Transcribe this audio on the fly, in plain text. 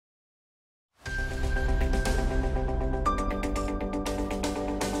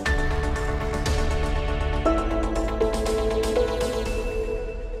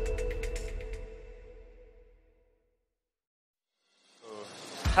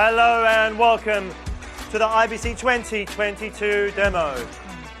Hello and welcome to the IBC 2022 demo.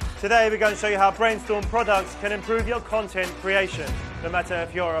 Today we're going to show you how Brainstorm products can improve your content creation, no matter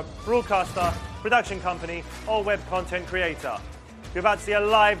if you're a broadcaster, production company, or web content creator. You're about to see a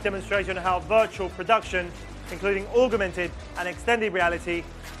live demonstration of how virtual production, including augmented and extended reality,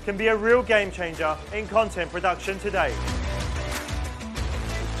 can be a real game changer in content production today.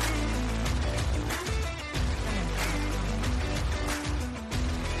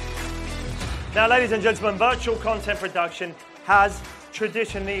 Now, ladies and gentlemen, virtual content production has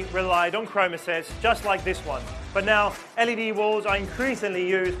traditionally relied on chroma sets, just like this one. But now, LED walls are increasingly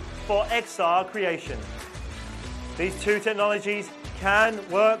used for XR creation. These two technologies can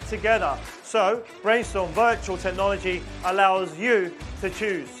work together. So, Brainstorm virtual technology allows you to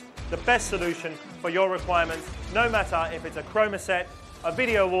choose the best solution for your requirements, no matter if it's a chroma set, a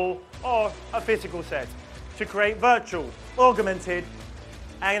video wall, or a physical set, to create virtual, augmented,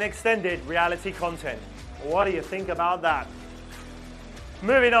 and extended reality content. What do you think about that?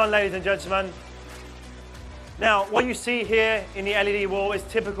 Moving on, ladies and gentlemen. Now, what you see here in the LED wall is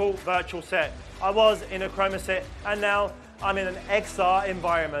typical virtual set. I was in a chroma set, and now I'm in an XR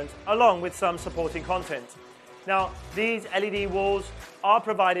environment, along with some supporting content. Now, these LED walls are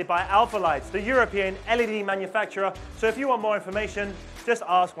provided by Alfalite, the European LED manufacturer, so if you want more information, just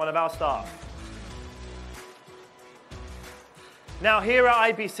ask one of our staff. Now, here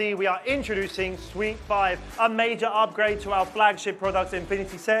at IBC, we are introducing Suite 5, a major upgrade to our flagship products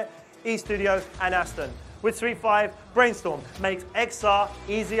InfinitySet, eStudio, and Aston. With Suite 5, Brainstorm makes XR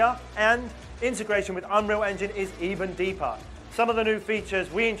easier and integration with Unreal Engine is even deeper. Some of the new features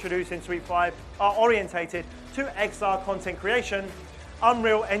we introduce in Suite 5 are orientated to XR content creation,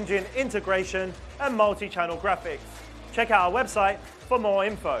 Unreal Engine integration, and multi-channel graphics. Check out our website for more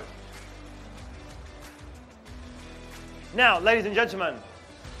info. Now, ladies and gentlemen,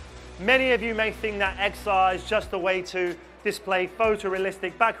 many of you may think that XR is just a way to display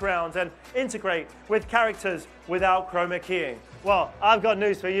photorealistic backgrounds and integrate with characters without chroma keying. Well, I've got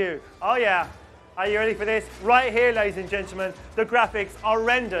news for you. Oh yeah, are you ready for this? Right here, ladies and gentlemen, the graphics are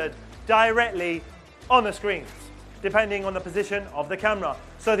rendered directly on the screens, depending on the position of the camera.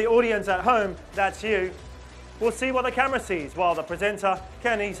 So the audience at home, that's you, will see what the camera sees, while the presenter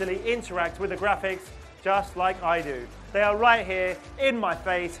can easily interact with the graphics just like I do. They are right here in my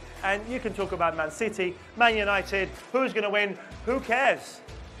face, and you can talk about Man City, Man United, who's going to win, who cares?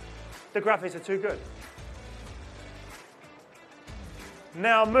 The graphics are too good.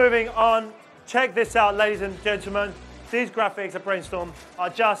 Now, moving on, check this out, ladies and gentlemen. These graphics at Brainstorm are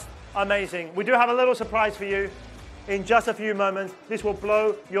just amazing. We do have a little surprise for you. In just a few moments, this will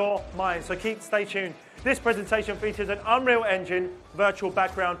blow your mind, so stay tuned. This presentation features an Unreal Engine virtual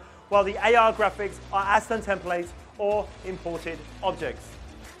background, while the AR graphics are Aston templates or imported objects.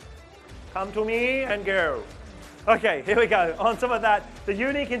 Come to me and go. Okay, here we go. On top of that, the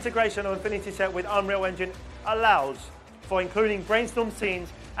unique integration of InfinitySet with Unreal Engine allows for including Brainstorm scenes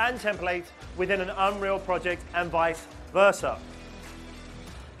and templates within an Unreal project and vice versa.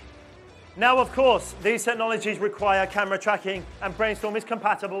 Now, of course, these technologies require camera tracking, and Brainstorm is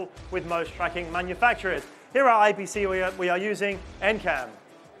compatible with most tracking manufacturers. Here at IBC, we are using Ncam.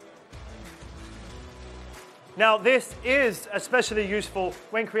 Now, this is especially useful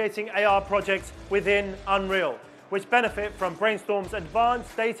when creating AR projects within Unreal, which benefit from Brainstorm's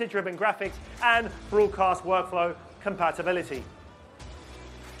advanced data-driven graphics and broadcast workflow compatibility.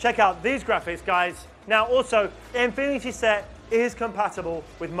 Check out these graphics, guys. Now, also, InfinitySet is compatible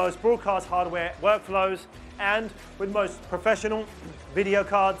with most broadcast hardware workflows and with most professional video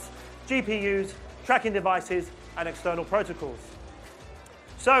cards, GPUs, tracking devices, and external protocols.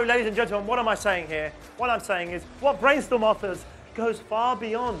 So, ladies and gentlemen, what am I saying here? What I'm saying is what Brainstorm offers goes far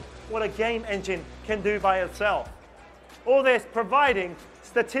beyond what a game engine can do by itself. All this providing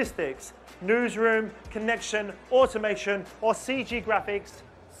statistics, newsroom, connection, automation, or CG graphics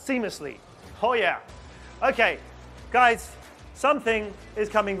seamlessly. Oh yeah. Okay, guys, something is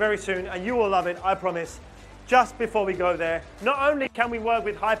coming very soon, and you will love it, I promise. Just before we go there, not only can we work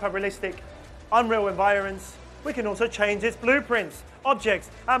with hyper-realistic Unreal environments, we can also change its blueprints, objects,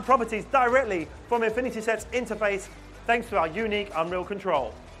 and properties directly from InfinitySet's interface, thanks to our unique Unreal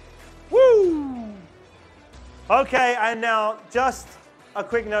control. Woo! Okay, and now just a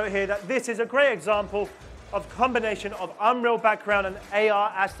quick note here that this is a great example of combination of Unreal background and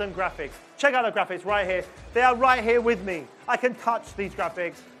AR Aston graphics. Check out the graphics right here. They are right here with me. I can touch these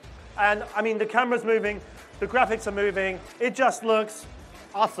graphics. And I mean, the camera's moving, the graphics are moving. It just looks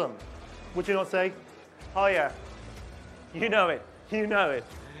awesome. Would you not say? Oh yeah, you know it, you know it.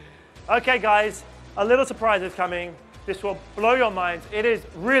 Okay guys, a little surprise is coming. This will blow your mind. It is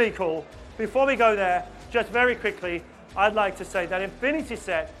really cool. Before we go there, just very quickly, I'd like to say that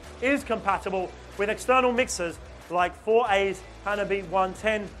InfinitySet is compatible with external mixers like 4A's Hanabi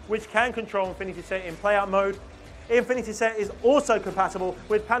 110, which can control InfinitySet in playout mode. InfinitySet is also compatible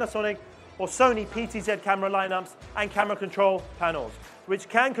with Panasonic or Sony PTZ camera lineups and camera control panels, which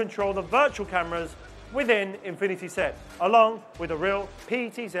can control the virtual cameras within InfinitySet, along with the real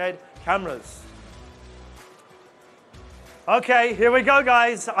PTZ cameras. Okay, here we go,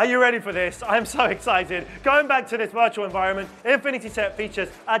 guys. Are you ready for this? I'm so excited. Going back to this virtual environment, InfinitySet features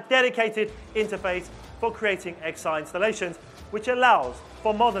a dedicated interface for creating XR installations, which allows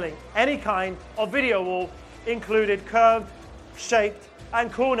for modeling any kind of video wall, included curved, shaped,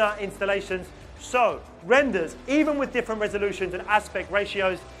 and corner installations. So renders, even with different resolutions and aspect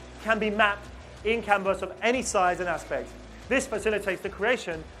ratios, can be mapped in canvas of any size and aspect. This facilitates the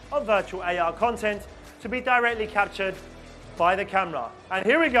creation of virtual AR content to be directly captured by the camera. And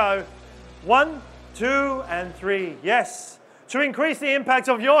here we go. 1, 2, and 3. Yes. To increase the impact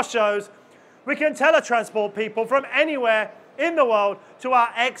of your shows, we can teletransport people from anywhere in the world to our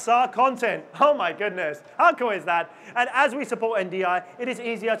XR content. Oh my goodness. How cool is that? And as we support NDI, it is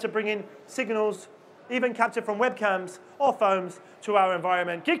easier to bring in signals, even captured from webcams or phones, to our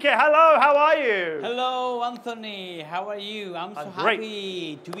environment. Kike, hello, how are you? Hello, Anthony. How are you? I'm so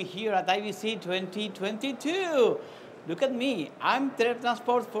happy to be here at IBC 2022. Look at me. I'm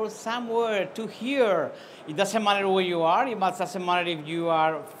teletransport for somewhere to here. It doesn't matter where you are. It doesn't matter if you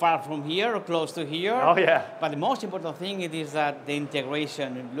are far from here or close to here. Oh, yeah. But the most important thing is that the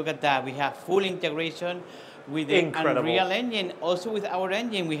integration. Look at that. We have full integration with the Unreal Engine. Also with our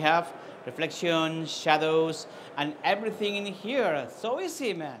engine, we have reflections, shadows, and everything in here. So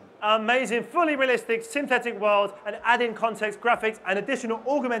easy, man. Amazing, fully realistic synthetic world, and add in context, graphics, and additional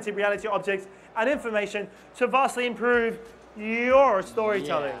augmented reality objects and information to vastly improve your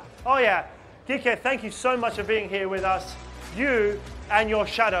storytelling. Yeah. Oh yeah. Kike, thank you so much for being here with us. You and your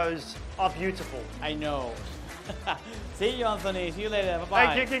shadows are beautiful. I know. See you, Anthony. See you later.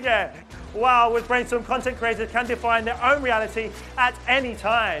 Bye-bye. Thank you, Kike. Wow, with Brainstorm, content creators can define their own reality at any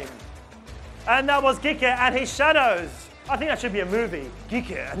time. And that was Kike and his shadows. I think that should be a movie.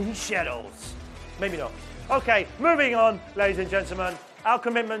 Kike and his shadows. Maybe not. Okay, moving on, ladies and gentlemen. Our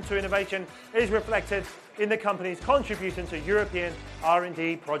commitment to innovation is reflected in the company's contribution to European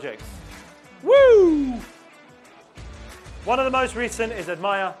R&D projects. Woo! One of the most recent is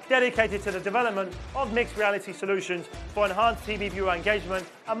Admire, dedicated to the development of mixed reality solutions for enhanced TV viewer engagement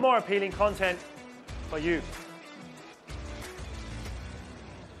and more appealing content for you.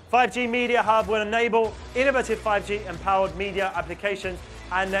 5G Media Hub will enable innovative 5G-empowered media applications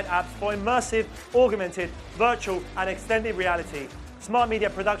and net apps for immersive, augmented, virtual, and extended reality, smart media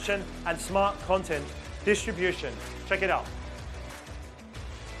production, and smart content distribution. Check it out.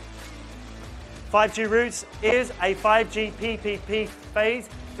 5G Roots is a 5G PPP Phase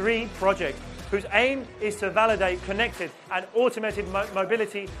 3 project whose aim is to validate connected and automated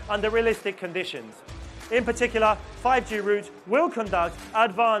mobility under realistic conditions. In particular, 5G Roots will conduct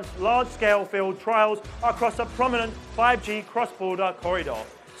advanced large-scale field trials across a prominent 5G cross-border corridor,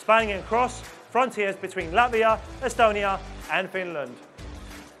 spanning across frontiers between Latvia, Estonia, and Finland.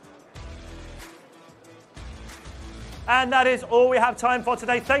 And that is all we have time for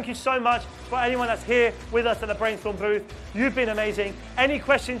today. Thank you so much for anyone that's here with us at the Brainstorm booth. You've been amazing. Any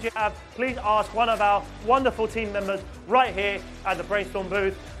questions you have, please ask one of our wonderful team members right here at the Brainstorm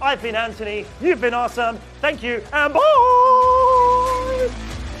booth. I've been Anthony. You've been awesome. Thank you, and bye!